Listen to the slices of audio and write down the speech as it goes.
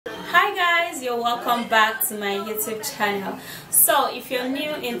guys, you're welcome back to my YouTube channel. So if you're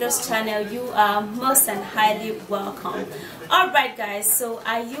new in this channel, you are most and highly welcome. Alright guys, so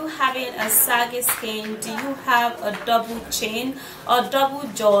are you having a saggy skin? Do you have a double chin or double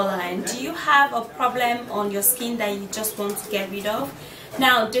jawline? Do you have a problem on your skin that you just want to get rid of?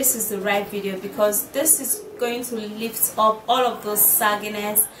 Now this is the right video, because this is going to lift up all of those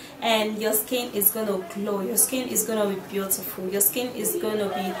sagginess and your skin is going to glow. Your skin is going to be beautiful. Your skin is going to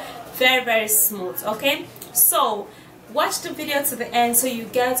be very smooth. Okay, so watch the video to the end so you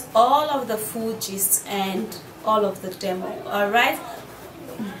get all of the full gist and all of the demo. Alright,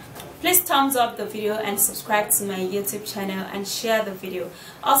 please thumbs up the video and subscribe to my YouTube channel and share the video.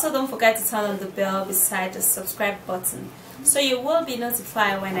 Also, don't forget to turn on the bell beside the subscribe button so you will be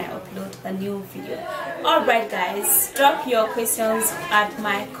notified when I upload a new video. Alright guys, drop your questions at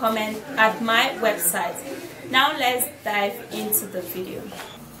my website. Now let's dive into the video.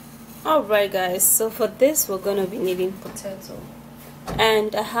 Alright guys, so for this we're going to be needing potato,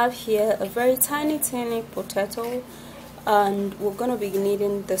 and I have here a very tiny potato, and we're going to be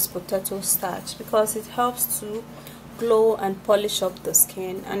needing this potato starch because it helps to glow and polish up the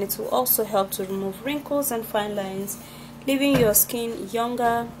skin, and it will also help to remove wrinkles and fine lines, leaving your skin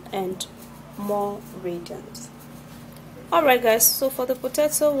younger and more radiant. Alright guys, so for the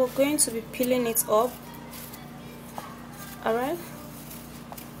potato we're going to be peeling it up. Alright,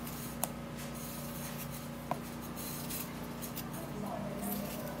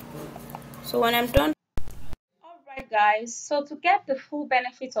 so when I'm done. Alright guys, so to get the full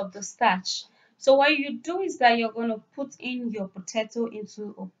benefit of the starch, so what you do is that you're going to put in your potato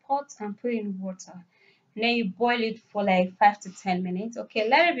into a pot and put in water, and then you boil it for like 5 to 10 minutes. Okay,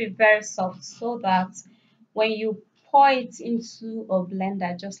 let it be very soft so that when you pour it into a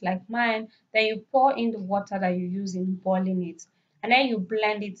blender just like mine, then you pour in the water that you use in boiling it, and then you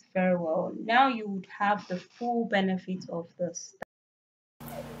blend it very well. Now you would have the full benefit of the starch.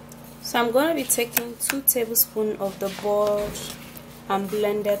 So I'm going to be taking 2 tablespoons of the boiled and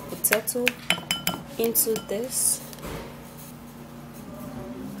blended potato into this.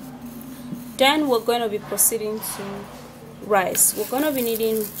 Then we're going to be proceeding to rice. We're going to be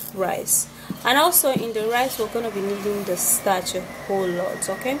needing rice, and also in the rice we're going to be needing the starch a whole lot.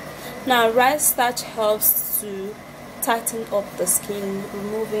 Okay, now rice starch helps to tighten up the skin,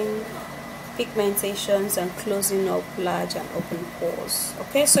 removing pigmentations and closing up large and open pores.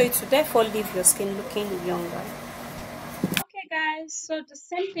 Okay, so it will therefore leave your skin looking younger. Okay guys, so the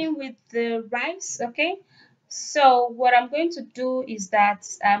same thing with the rice. Okay, so what I'm going to do is that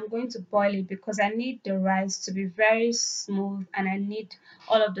I'm going to boil it because I need the rice to be very smooth, and I need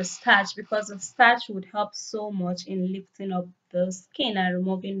all of the starch because the starch would help so much in lifting up the skin and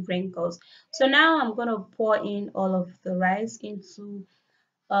removing wrinkles. So now I'm going to pour in all of the rice into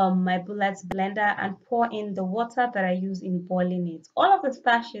my bullets blender and pour in the water that I use in boiling it. All of the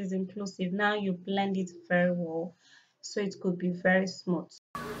starch is inclusive. Now you blend it very well so it could be very smooth.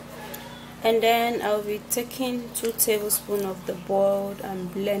 And then I'll be taking 2 tablespoons of the boiled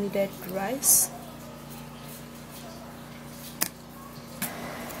and blended rice,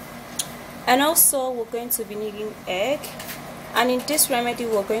 and also we're going to be needing egg, and in this remedy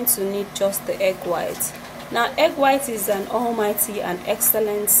we're going to need just the egg white. Now egg white is an almighty and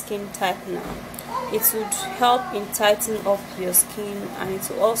excellent skin tightener. It would help in tightening up your skin, and it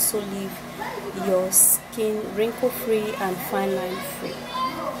will also leave your skin wrinkle free and fine line free.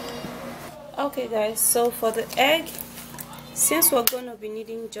 Okay guys, so for the egg, since we're going to be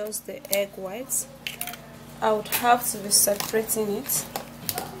needing just the egg whites, I would have to be separating it.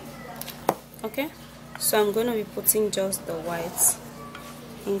 Okay, so I'm going to be putting just the whites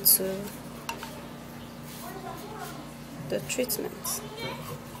into the treatment,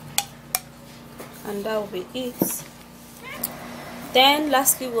 and that will be it. Then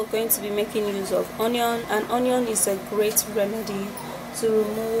lastly we're going to be making use of onion, and onion is a great remedy to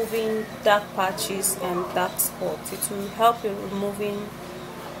removing dark patches and dark spots. It will help in removing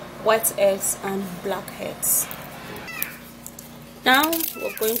whiteheads and blackheads. Now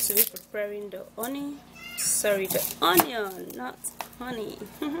we're going to be preparing the onion, not honey.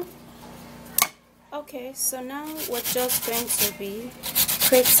 Okay, so now we're just going to be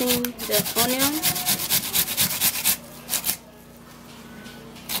grating the onion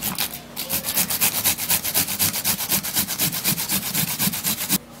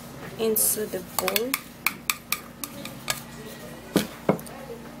into the bowl,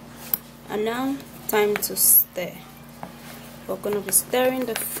 and now time to stir. We're going to be stirring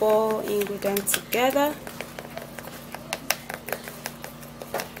the 4 ingredients together.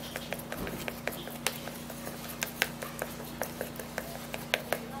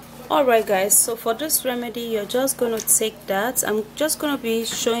 Alright guys, so for this remedy you're just going to take that. I'm just going to be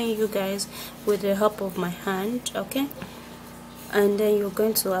showing you guys with the help of my hand, okay? And then you're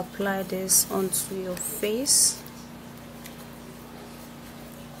going to apply this onto your face.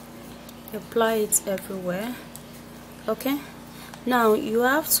 Apply it everywhere, okay? Now you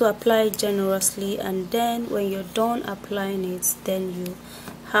have to apply it generously, and then when you're done applying it, then you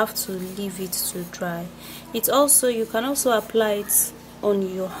have to leave it to dry. You can also apply it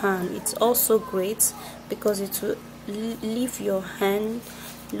on your hand. It's also great because it will leave your hand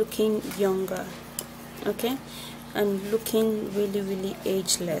looking younger, okay, and looking really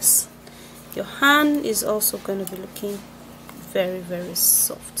ageless. Your hand is also going to be looking very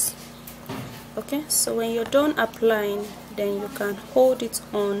soft, okay? So when you're done applying, then you can hold it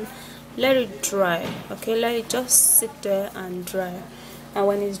on, let it dry, okay? Let it just sit there and dry. And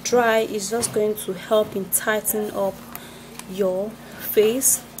when it's dry, it's just going to help in tighten up your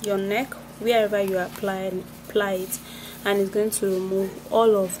face, your neck, wherever you apply it, and it's going to remove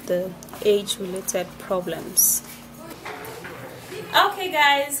all of the age related problems. Okay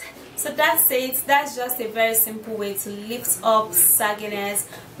guys, so that's it. That's just a very simple way to lift up sagginess,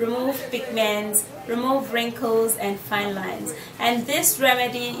 remove pigments, remove wrinkles and fine lines. And this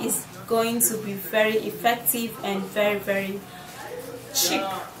remedy is going to be very effective and very cheap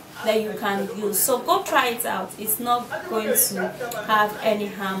that you can use. So go try it out. It's not going to have any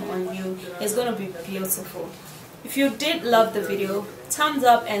harm on you. It's going to be beautiful. If you did love the video, thumbs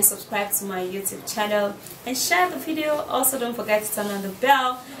up and subscribe to my YouTube channel and share the video. Also don't forget to turn on the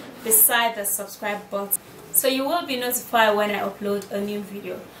bell beside the subscribe button so you will be notified when I upload a new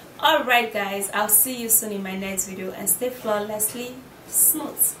video. Alright guys, I'll see you soon in my next video, and stay flawlessly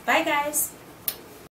smooth. Bye guys.